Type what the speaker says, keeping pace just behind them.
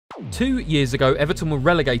2 years ago, Everton were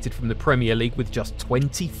relegated from the Premier League with just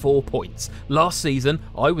 24 points. Last season,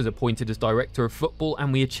 I was appointed as Director of Football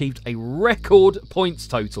and we achieved a record points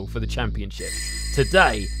total for the Championship.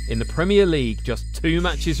 Today, in the Premier League, just 2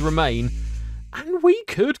 matches remain and we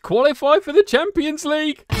could qualify for the Champions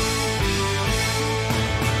League.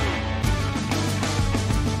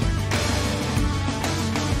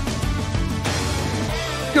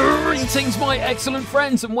 Greetings, my excellent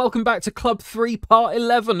friends, and welcome back to Club 3, Part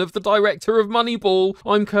 11 of the Director of Moneyball.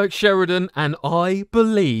 I'm Kirk Sheridan, and I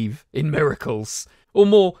believe in miracles. Or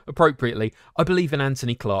more appropriately, I believe in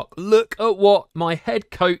Antony Clarke. Look at what my head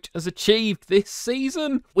coach has achieved this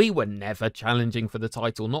season. We were never challenging for the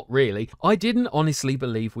title, not really. I didn't honestly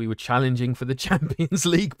believe we were challenging for the Champions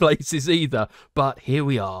League places either, but here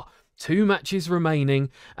we are. 2 matches remaining,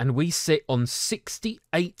 and we sit on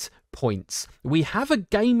 68 points. We have a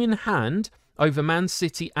game in hand over Man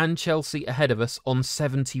City and Chelsea ahead of us on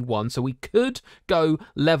 71, so we could go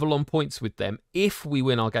level on points with them if we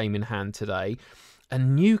win our game in hand today.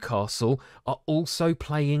 And Newcastle are also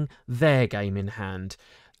playing their game in hand,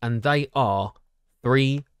 and they are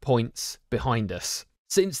 3 points behind us.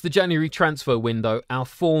 Since the January transfer window, our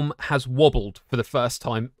form has wobbled for the first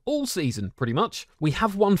time all season, pretty much. We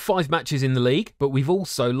have won 5 matches in the league, but we've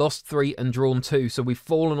also lost 3 and drawn 2, so we've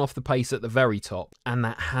fallen off the pace at the very top. And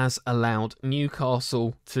that has allowed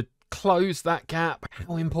Newcastle to close that gap.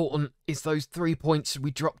 How important is those 3 points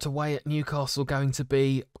we dropped away at Newcastle going to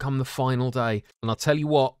be come the final day? And I'll tell you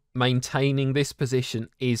what, maintaining this position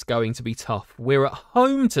is going to be tough. We're at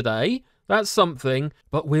home today, that's something,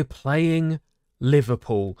 but we're playing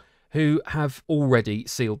Liverpool, who have already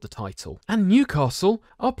sealed the title. And Newcastle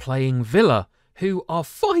are playing Villa, who are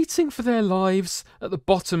fighting for their lives at the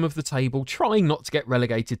bottom of the table, trying not to get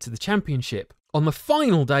relegated to the Championship. On the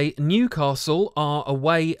final day, Newcastle are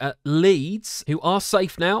away at Leeds, who are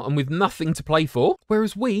safe now and with nothing to play for,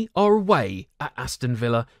 whereas we are away at Aston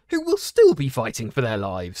Villa, who will still be fighting for their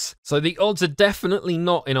lives. So the odds are definitely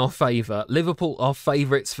not in our favour. Liverpool are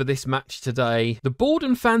favourites for this match today. The board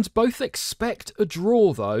and fans both expect a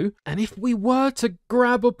draw though, and if we were to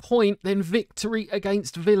grab a point, then victory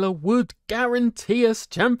against Villa would guarantee us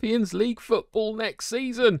Champions League football next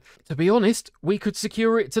season. To be honest, we could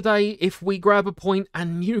secure it today if we grab a point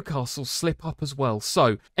and Newcastle slip up as well.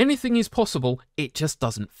 So anything is possible, it just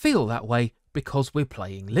doesn't feel that way because we're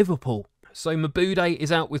playing Liverpool. So Mabude is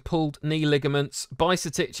out with pulled knee ligaments,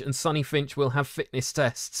 Bajcetic and Sonny Finch will have fitness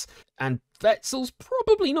tests, and Wetzel's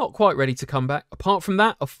probably not quite ready to come back. Apart from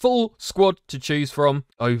that, a full squad to choose from.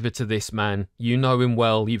 Over to this man. You know him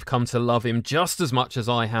well, you've come to love him just as much as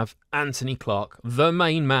I have. Antony Clarke, the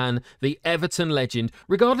main man, the Everton legend.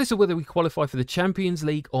 Regardless of whether we qualify for the Champions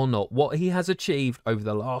League or not, what he has achieved over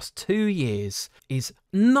the last 2 years is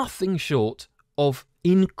nothing short of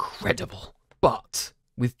incredible. But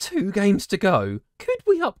with 2 games to go, could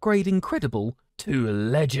we upgrade incredible to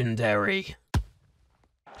legendary?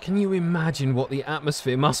 Can you imagine what the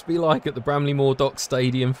atmosphere must be like at the Bramley Moore Dock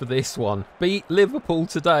Stadium for this one? Beat Liverpool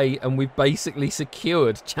today and we've basically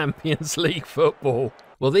secured Champions League football.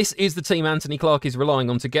 Well, this is the team Antony Clarke is relying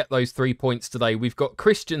on to get those 3 points today. We've got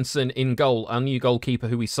Christensen in goal, our new goalkeeper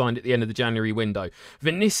who we signed at the end of the January window.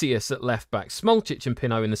 Vinicius at left-back, Smolcic and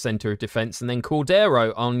Pinot in the centre of defence, and then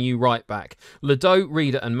Cordero, our new right-back. Ledo,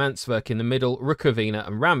 Reeder and Mansverk in the middle, Rukavina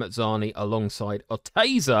and Ramazzani alongside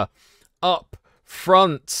Oteza up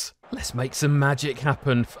front. Let's make some magic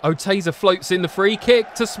happen. Oteza floats in the free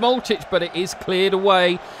kick to Smolcic, but it is cleared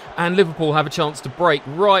away. And Liverpool have a chance to break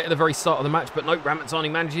right at the very start of the match. But no,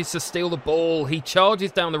 Ramazzani manages to steal the ball. He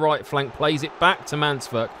charges down the right flank, plays it back to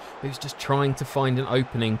Mansverk, who's just trying to find an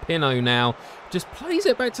opening. Pinot now just plays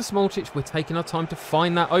it back to Smolcic. We're taking our time to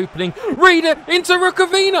find that opening. Reeder into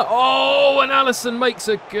Rukavina. Oh, and Alisson makes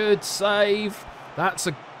a good save. That's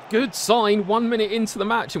a good sign 1 minute into the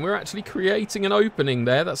match and we're actually creating an opening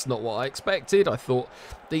there. That's not what I expected. I thought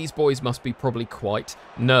these boys must be probably quite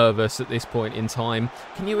nervous at this point in time.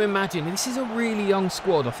 Can you imagine? This is a really young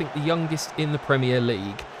squad. I think the youngest in the Premier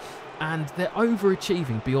League. And they're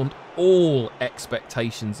overachieving beyond all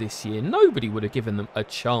expectations this year. Nobody would have given them a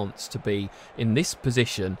chance to be in this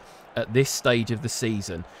position at this stage of the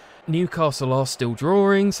season. Newcastle are still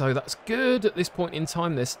drawing, so that's good. At this point in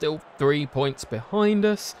time, they're still 3 points behind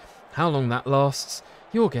us. How long that lasts,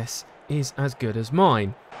 your guess is as good as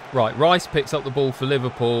mine. Right, Rice picks up the ball for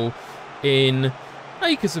Liverpool in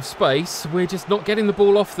acres of space. We're just not getting the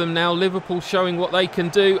ball off them now. Liverpool showing what they can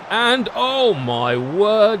do. And, oh my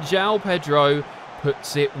word, João Pedro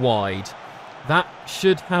puts it wide. That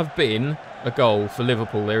should have been a goal for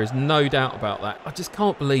Liverpool. There is no doubt about that. I just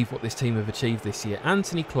can't believe what this team have achieved this year.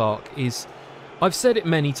 Antony Clarke is I've said it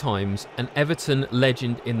many times, an Everton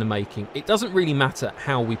legend in the making. It doesn't really matter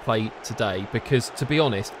how we play today because, to be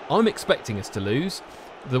honest, I'm expecting us to lose.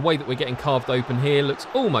 The way that we're getting carved open here looks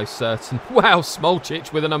almost certain. Wow,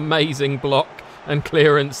 Smolcic with an amazing block and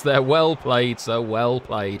clearance there. Well played, sir, well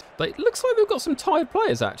played. It looks like they've got some tired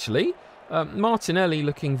players, actually. Martinelli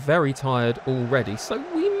looking very tired already, so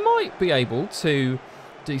we might be able to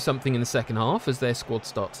do something in the second half as their squad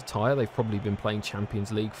starts to tire. They've probably been playing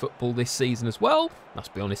Champions League football this season as well.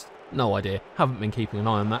 Must be honest, no idea. Haven't been keeping an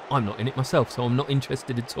eye on that. I'm not in it myself, so I'm not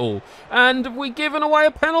interested at all. And have we given away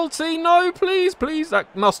a penalty? No, please, please.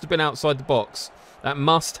 That must have been outside the box. That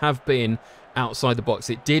must have been outside the box.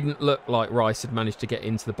 It didn't look like Rice had managed to get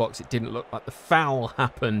into the box. It didn't look like the foul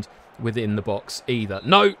happened within the box either.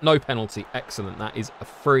 No, no penalty. Excellent. That is a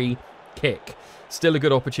free kick. Still a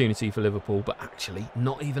good opportunity for Liverpool, but actually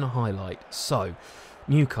not even a highlight. So,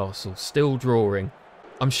 Newcastle still drawing.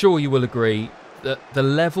 I'm sure you will agree that the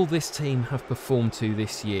level this team have performed to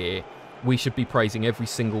this year, we should be praising every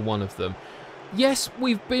single one of them. Yes,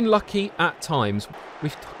 we've been lucky at times.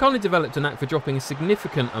 We've kind of developed a knack for dropping a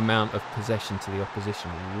significant amount of possession to the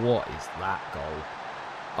opposition. What is that goal?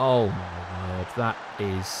 Oh my word, that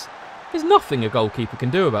is... There's nothing a goalkeeper can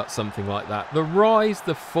do about something like that. The rise,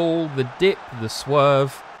 the fall, the dip, the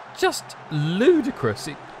swerve, just ludicrous.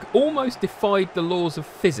 It almost defied the laws of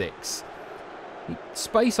physics.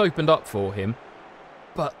 Space opened up for him,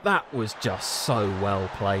 but that was just so well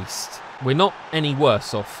placed. We're not any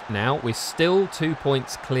worse off now. We're still 2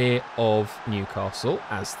 points clear of Newcastle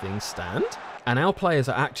as things stand. And our players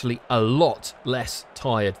are actually a lot less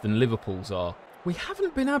tired than Liverpool's are. We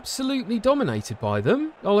haven't been absolutely dominated by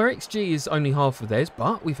them. Our XG is only half of theirs,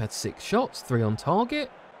 but we've had 6 shots, 3 on target.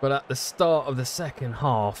 But at the start of the second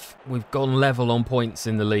half, we've gone level on points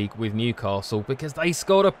in the league with Newcastle because they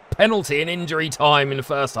scored a penalty in injury time in the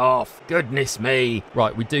first half. Goodness me.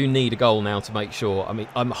 Right, we do need a goal now to make sure. I mean,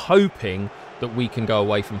 I'm hoping that we can go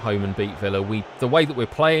away from home and beat Villa. The way that we're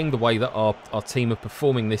playing, the way that our team are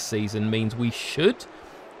performing this season means we should,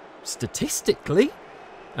 statistically,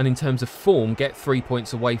 and in terms of form, get 3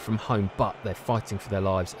 points away from home. But they're fighting for their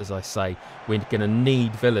lives, as I say. We're going to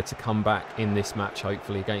need Villa to come back in this match,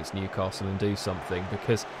 hopefully, against Newcastle and do something.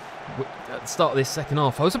 Because at the start of this second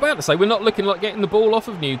half, I was about to say we're not looking like getting the ball off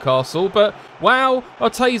of Newcastle. But wow,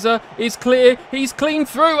 Arteza is clear. He's clean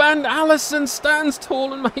through and Alisson stands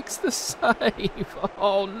tall and makes the save.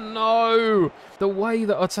 Oh, no. The way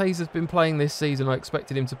that Arteza's been playing this season, I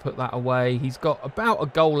expected him to put that away. He's got about a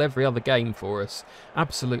goal every other game for us.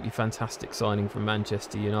 Absolutely fantastic signing from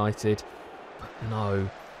Manchester United. But no,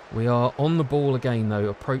 we are on the ball again, though,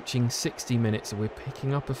 approaching 60 minutes, and we're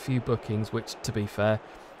picking up a few bookings, which, to be fair,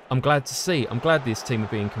 I'm glad to see. I'm glad this team are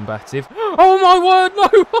being combative. Oh, my word,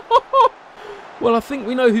 no! Well, I think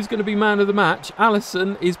we know who's going to be man of the match.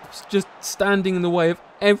 Alisson is just standing in the way of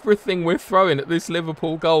everything we're throwing at this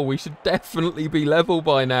Liverpool goal. We should definitely be level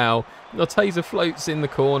by now. Arteza floats in the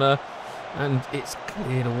corner and it's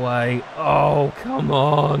cleared away. Oh, come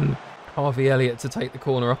on. Harvey Elliott to take the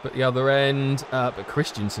corner up at the other end. But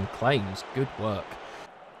Christensen claims. Good work.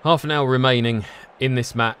 Half an hour remaining in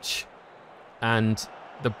this match. And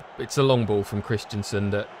it's a long ball from Christensen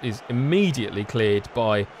that is immediately cleared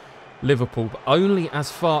by Liverpool, but only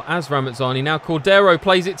as far as Ramazzani. Now Cordero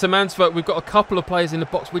plays it to Mansfield. We've got a couple of players in the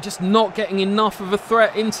box. We're just not getting enough of a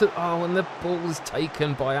threat into... Oh, and the ball is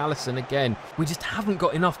taken by Alisson again. We just haven't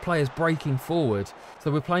got enough players breaking forward. So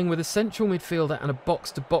we're playing with a central midfielder and a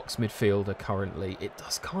box-to-box midfielder currently. It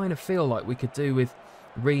does kind of feel like we could do with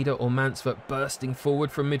Reeder or Mansfield bursting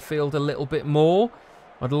forward from midfield a little bit more.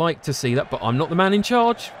 I'd like to see that, but I'm not the man in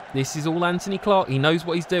charge. This is all Antony Clarke. He knows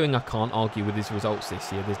what he's doing. I can't argue with his results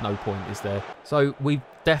this year. There's no point, is there? So we've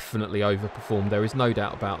definitely overperformed. There is no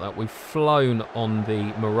doubt about that. We've flown on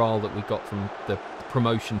the morale that we got from the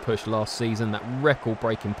promotion push last season, that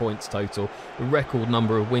record-breaking points total, the record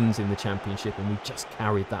number of wins in the Championship, and we've just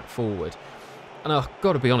carried that forward. And I've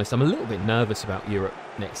got to be honest, I'm a little bit nervous about Europe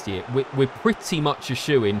next year. We're pretty much a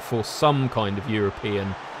shoo-in for some kind of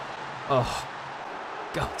European... Oh,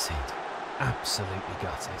 gutted. Absolutely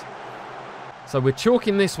gutted. So we're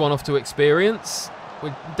chalking this one off to experience.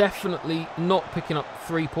 We're definitely not picking up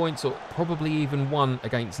 3 points, or probably even 1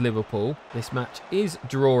 against Liverpool. This match is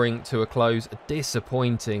drawing to a close. A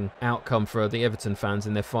disappointing outcome for the Everton fans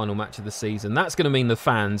in their final match of the season. That's going to mean the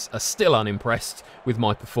fans are still unimpressed with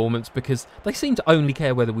my performance because they seem to only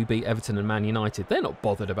care whether we beat Everton and Man United. They're not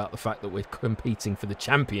bothered about the fact that we're competing for the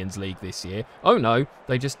Champions League this year. Oh no,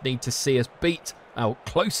 they just need to see us beat our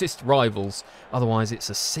closest rivals. Otherwise it's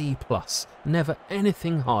a C+, never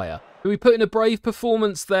anything higher. We put in a brave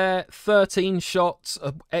performance there. 13 shots,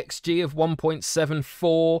 a XG of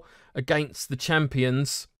 1.74 against the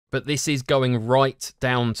champions. But this is going right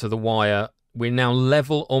down to the wire. We're now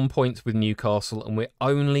level on points with Newcastle, and we're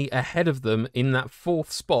only ahead of them in that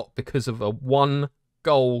 4th spot because of a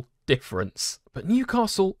 1-goal difference. But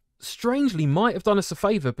Newcastle strangely might have done us a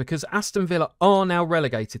favour, because Aston Villa are now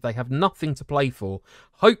relegated. They have nothing to play for.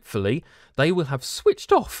 Hopefully, they will have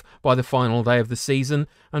switched off by the final day of the season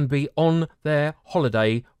and be on their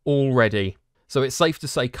holiday already. So it's safe to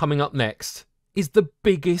say coming up next is the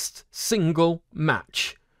biggest single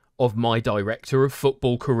match of my Director of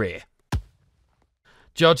Football career.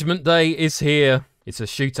 Judgment Day is here. It's a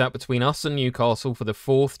shootout between us and Newcastle for the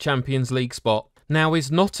 4th Champions League spot. Now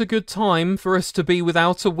is not a good time for us to be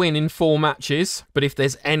without a win in 4 matches, but if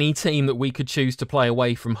there's any team that we could choose to play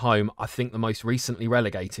away from home, I think the most recently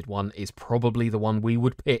relegated one is probably the one we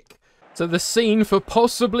would pick. So the scene for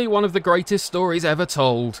possibly one of the greatest stories ever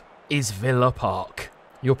told is Villa Park.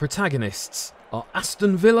 Your protagonists are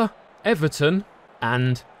Aston Villa, Everton,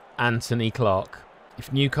 and Antony Clarke.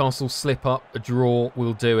 If Newcastle slip up, a draw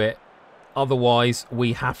will do it. Otherwise,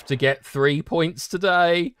 we have to get 3 points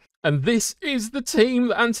today. And this is the team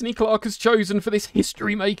that Antony Clarke has chosen for this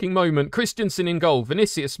history-making moment. Christensen in goal,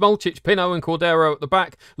 Vinicius, Smolcic, Pinot and Cordero at the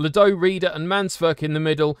back, Ledo, Reeder and Mansverk in the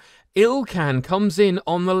middle. Ilkan comes in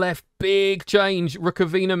on the left, big change.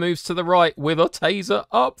 Rukavina moves to the right with Oteza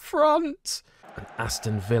up front. And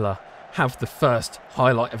Aston Villa have the first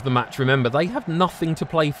highlight of the match. Remember, they have nothing to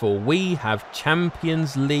play for. We have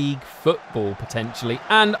Champions League football potentially.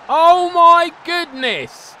 And oh my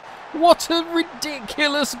goodness! What a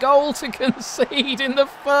ridiculous goal to concede in the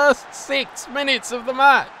first 6 minutes of the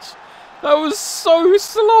match. That was so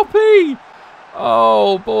sloppy.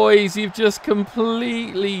 Oh, boys, you've just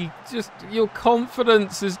completely, your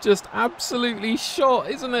confidence is just absolutely shot,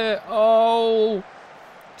 isn't it? Oh,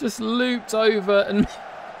 just looped over and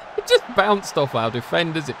it just bounced off our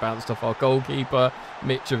defenders. It bounced off our goalkeeper.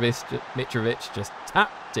 Mitrovic just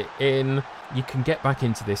tapped it in. You can get back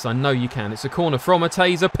into this. I know you can. It's a corner from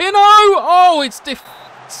Oteza. Pinot! Oh, it's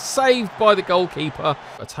saved by the goalkeeper.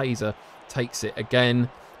 Oteza takes it again.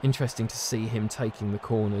 Interesting to see him taking the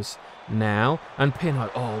corners now. And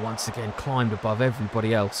Pinot, oh, once again, climbed above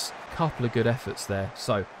everybody else. Couple of good efforts there.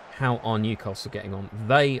 So, how are Newcastle getting on?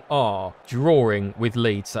 They are drawing with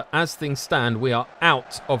Leeds. So, as things stand, we are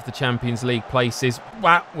out of the Champions League places.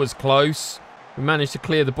 That was close. We managed to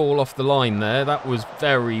clear the ball off the line there. That was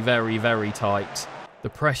very, very, very tight. The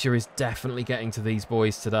pressure is definitely getting to these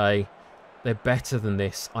boys today. They're better than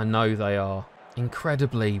this. I know they are.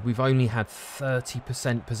 Incredibly, we've only had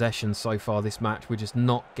 30% possession so far this match. We're just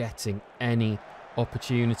not getting any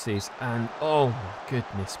opportunities. And, oh my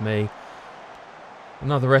goodness me.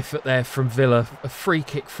 Another effort there from Villa. A free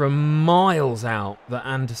kick from miles out that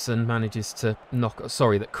Anderson manages to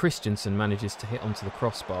that Christensen manages to hit onto the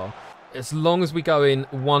crossbar. As long as we go in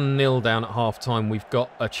 1-0 down at half-time, we've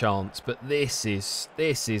got a chance. But this is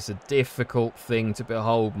a difficult thing to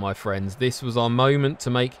behold, my friends. This was our moment to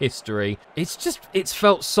make history. It's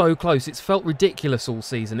felt so close. It's felt ridiculous all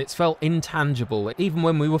season. It's felt intangible. Even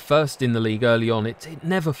when we were first in the league early on, it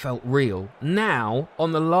never felt real. Now,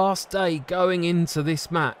 on the last day going into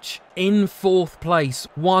this match, in 4th place,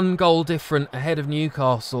 1 goal different ahead of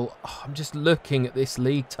Newcastle. Oh, I'm just looking at this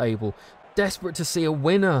league table. Desperate to see a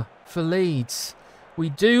winner for Leeds. We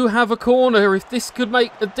do have a corner if this could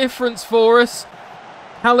make a difference for us.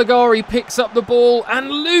 Caligari picks up the ball and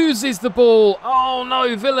loses the ball. Oh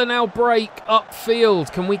no, Villa now break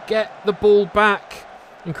upfield. Can we get the ball back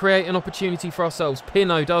and create an opportunity for ourselves?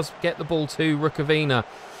 Pinot does get the ball to Rukavina.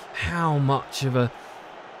 How much of a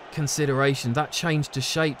consideration that changed to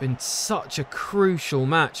shape in such a crucial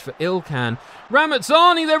match for Ilkan.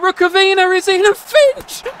 Ramazzani there, Rukavina is in, and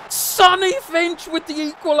Finch! Sonny Finch with the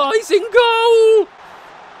equalising goal!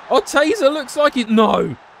 Oteza looks like it.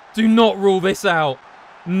 No, do not rule this out.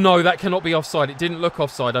 No, that cannot be offside. It didn't look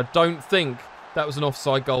offside. I don't think that was an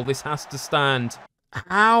offside goal. This has to stand.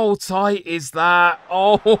 How tight is that?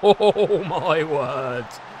 Oh my word.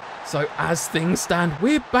 So as things stand,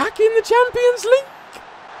 we're back in the Champions League.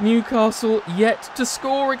 Newcastle yet to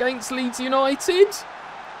score against Leeds United.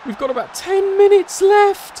 We've got about 10 minutes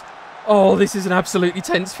left. Oh, this is an absolutely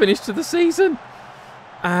tense finish to the season.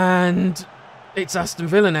 And it's Aston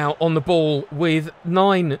Villa now on the ball with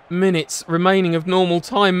 9 minutes remaining of normal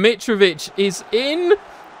time. Mitrovic is in.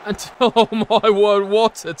 And oh my word,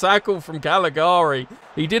 what a tackle from Caligari.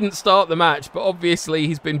 He didn't start the match, but obviously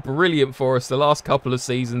he's been brilliant for us the last couple of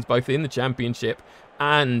seasons, both in the Championship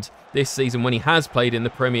and this season when he has played in the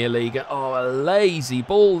Premier League. Oh, a lazy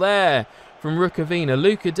ball there from Rukavina.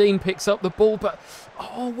 Luca Dean picks up the ball, but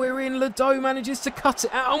we're in. Ledo manages to cut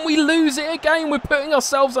it out and we lose it again. We're putting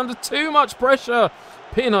ourselves under too much pressure.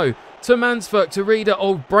 Pinot to Mansverk to Reader.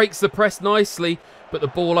 Breaks the press nicely, but the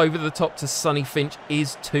ball over the top to Sonny Finch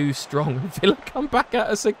is too strong. And Villa come back at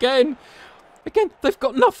us again. Again, they've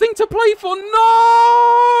got nothing to play for.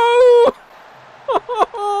 No!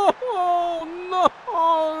 No!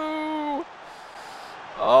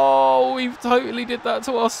 Oh, we've totally did that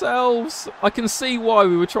to ourselves. I can see why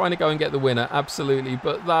we were trying to go and get the winner, absolutely,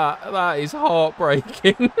 but that is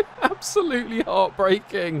heartbreaking. Absolutely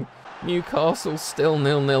heartbreaking. Newcastle still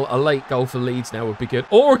 0-0. A late goal for Leeds now would be good.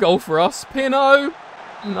 Or a goal for us. Pinot.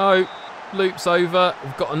 No. Loops over.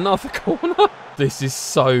 We've got another corner. This is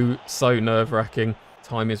so nerve-wracking.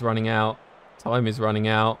 Time is running out. Time is running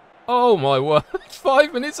out. Oh my word.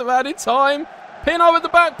 5 minutes of added time. Pinot at the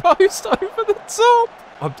back post over the top.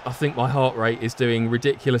 I think my heart rate is doing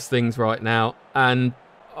ridiculous things right now. And,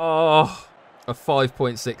 a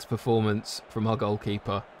 5.6 performance from our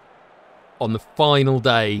goalkeeper on the final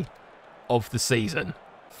day of the season.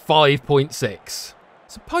 5.6.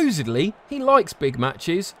 Supposedly, he likes big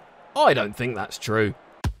matches. I don't think that's true.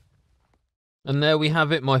 And there we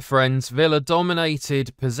have it, my friends. Villa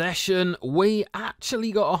dominated possession. We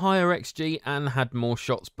actually got a higher XG and had more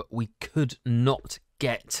shots, but we could not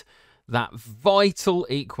get that vital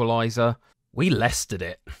equaliser. We Leicestered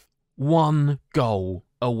it. 1 goal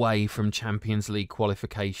away from Champions League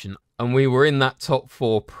qualification. And we were in that top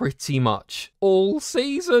 4 pretty much all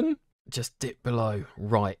season. Just dipped below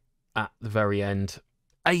right at the very end.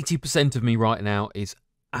 80% of me right now is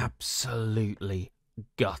absolutely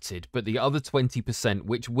gutted, but the other 20%,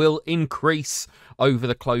 which will increase over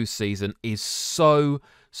the close season, is so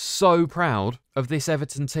proud of this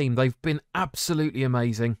Everton team. They've been absolutely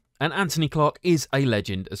amazing. And Antony Clarke is a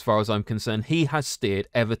legend as far as I'm concerned. He has steered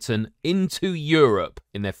Everton into Europe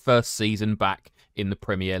in their first season back in the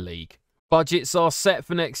Premier League. Budgets are set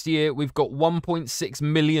for next year. We've got £1.6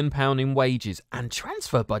 million in wages and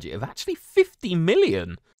transfer budget of actually 50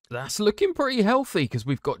 million. That's looking pretty healthy because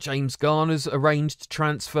we've got James Garner's arranged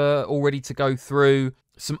transfer all ready to go through.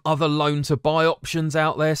 Some other loan to buy options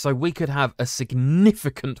out there, so we could have a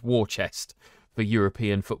significant war chest for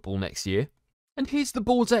European football next year. And here's the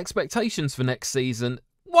board's expectations for next season.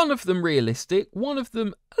 One of them realistic, one of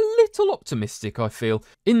them a little optimistic, I feel.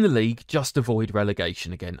 In the league, just avoid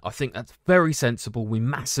relegation again. I think that's very sensible. We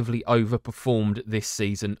massively overperformed this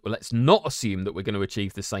season. Well, let's not assume that we're going to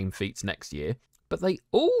achieve the same feats next year. But they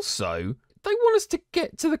want us to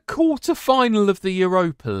get to the quarter-final of the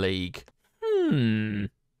Europa League.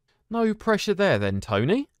 No pressure there then,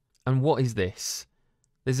 Tony. And what is this?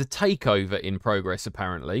 There's a takeover in progress,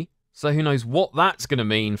 apparently. So who knows what that's going to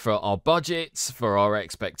mean for our budgets, for our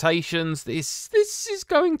expectations. This is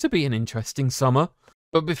going to be an interesting summer.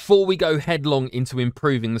 But before we go headlong into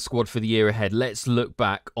improving the squad for the year ahead, let's look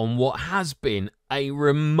back on what has been a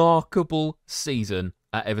remarkable season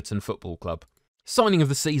at Everton Football Club. Signing of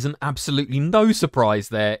the season, absolutely no surprise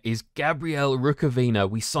there, is Gabriel Rukavina.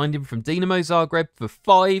 We signed him from Dinamo Zagreb for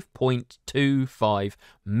 £5.25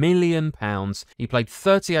 million. He played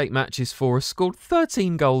 38 matches for us, scored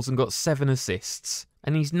 13 goals and got 7 assists.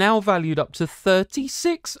 And he's now valued up to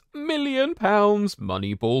 £36 million.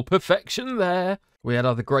 Moneyball perfection there. We had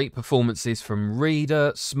other great performances from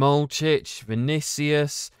Reader, Smolcic,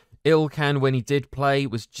 Vinicius. Ilkan, when he did play,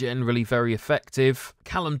 was generally very effective.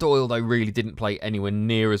 Callum Doyle, though, really didn't play anywhere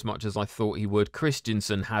near as much as I thought he would.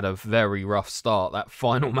 Christensen had a very rough start. That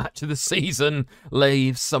final match of the season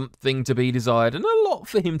leaves something to be desired and a lot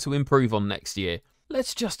for him to improve on next year.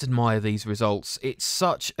 Let's just admire these results. It's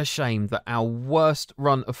such a shame that our worst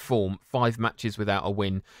run of form, 5 matches without a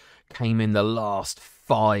win, came in the last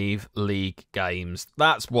 5 league games.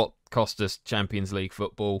 That's what cost us Champions League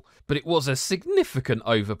football, but it was a significant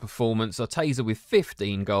overperformance. Arteza with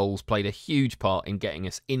 15 goals played a huge part in getting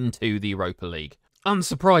us into the Europa League.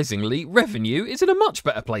 Unsurprisingly, revenue is in a much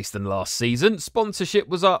better place than last season. Sponsorship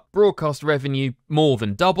was up, broadcast revenue more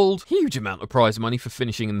than doubled, huge amount of prize money for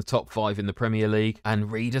finishing in the top 5 in the Premier League,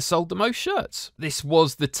 and Reader sold the most shirts. This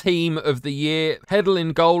was the team of the year. Hedl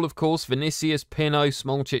in goal, of course, Vinicius, Pinot,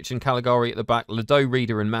 Smolcic and Caligari at the back, Ledo,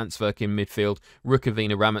 Reader and Mansverk in midfield,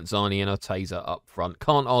 Rukavina, Ramazzani and Arteza up front.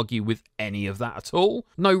 Can't argue with any of that at all.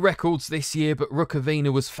 No records this year, but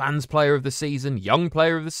Rukavina was fans player of the season, young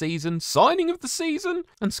player of the season, signing of the season,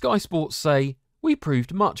 and Sky Sports say, we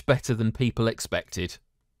proved much better than people expected.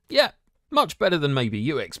 Yeah, much better than maybe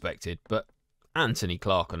you expected, but Antony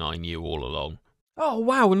Clarke and I knew all along. Oh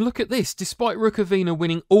wow, and look at this, despite Rukavina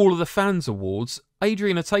winning all of the fans awards,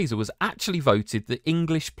 Adrian Arteza was actually voted the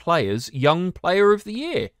English Players' Young Player of the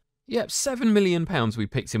Year. Yep, £7 million we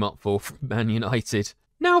picked him up for from Man United.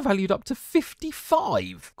 Now valued up to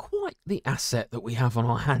 55. Quite the asset that we have on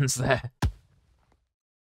our hands there.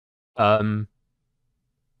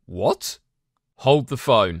 What? Hold the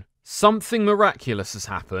phone. Something miraculous has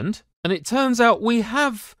happened, and it turns out we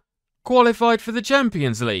have qualified for the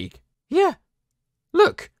Champions League. Yeah.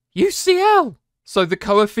 Look, UCL. So the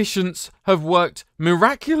coefficients have worked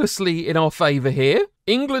miraculously in our favour here.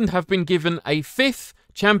 England have been given a 5th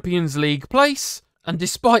Champions League place. And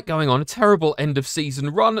despite going on a terrible end-of-season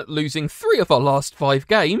run, losing 3 of our last 5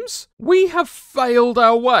 games, we have failed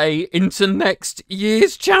our way into next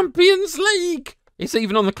year's Champions League! It's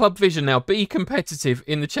even on the club vision now. Be competitive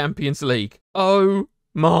in the Champions League. Oh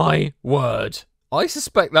my word. I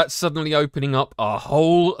suspect that's suddenly opening up a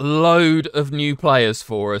whole load of new players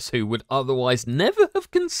for us who would otherwise never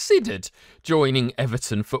have considered joining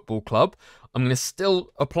Everton Football Club. I'm going to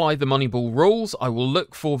still apply the Moneyball rules. I will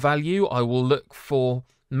look for value. I will look for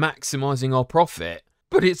maximising our profit.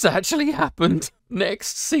 But it's actually happened.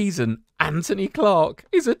 Next season, Antony Clarke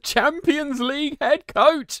is a Champions League head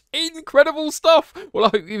coach. Incredible stuff. Well, I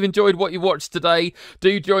hope you've enjoyed what you watched today.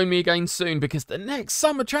 Do join me again soon because the next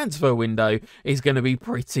summer transfer window is going to be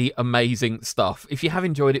pretty amazing stuff. If you have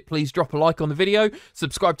enjoyed it, please drop a like on the video,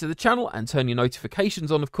 subscribe to the channel and turn your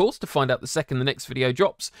notifications on, of course, to find out the second the next video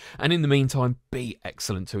drops. And in the meantime, be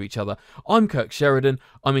excellent to each other. I'm Kirk Sheridan.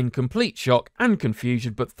 I'm in complete shock and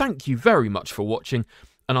confusion, but thank you very much for watching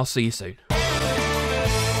and I'll see you soon.